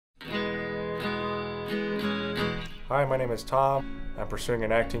Hi, my name is Tom. I'm pursuing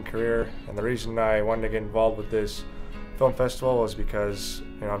an acting career, and the reason I wanted to get involved with this film festival was because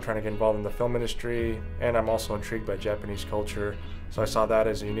I'm trying to get involved in the film industry, and I'm also intrigued by Japanese culture. So I saw that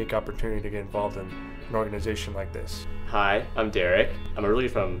as a unique opportunity to get involved in an organization like this. Hi, I'm Derek. I'm originally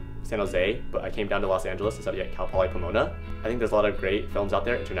from San Jose, but I came down to Los Angeles to study at Cal Poly Pomona. I think there's a lot of great films out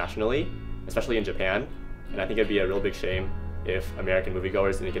there internationally, especially in Japan, and I think it'd be a real big shame if American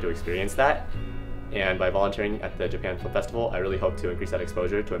moviegoers didn't get to experience that. And by volunteering at the Japan Film Festival, I really hope to increase that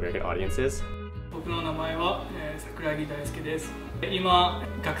exposure to American audiences. 僕の名前は桜木大輔です。今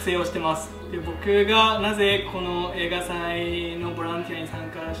学生をしてます。で、僕がなぜこの映画祭のボランティアに参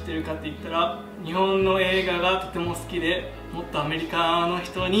加しているかって言ったら、日本の映画がとても好きで、もっとアメリカの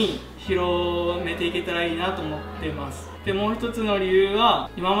人に広めていけたらいいなと思っています。で、もう一つの理由は、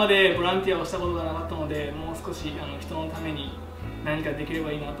今までボランティアをしたことがなかったので、もう少し人のために何かできれば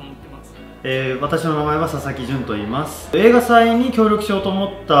いいなと思ってます。私の名前は佐々木純と言います。映画祭に協力しようと思っ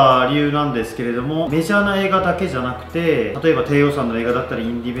た理由なんですけれども、メジャーな映画だけじゃなくて、例えば低予算の映画だったりイ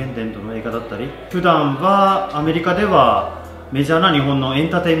ンディペンデントの映画だったり、普段はアメリカではメジャーな日本のエ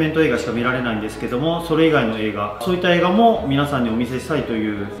ンターテインメント映画しか見られないんですけども、それ以外の映画、そういった映画も皆さんにお見せしたいと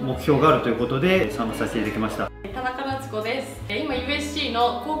いう目標があるということで参加させていただきました。田中夏子です。今 USC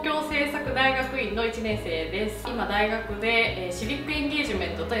の公共政策大学院の1年生です。今大学でシビックエンゲージ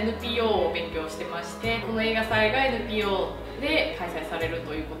メントと NPO を勉強してまして、この映画祭が NPO で開催される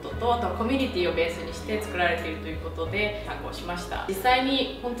ということと、あとはコミュニティをベースにして作られているということで参考しました。実際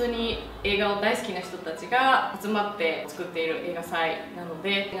に本当に映画を大好きな人たちが集まって作っている映画祭なの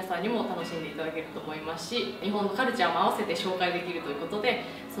で、皆さんにも楽しんでいただけると思いますし、日本のカルチャーも合わせて紹介できるということで、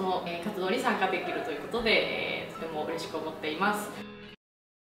その活動に参加できるということで、とても嬉しく思っています。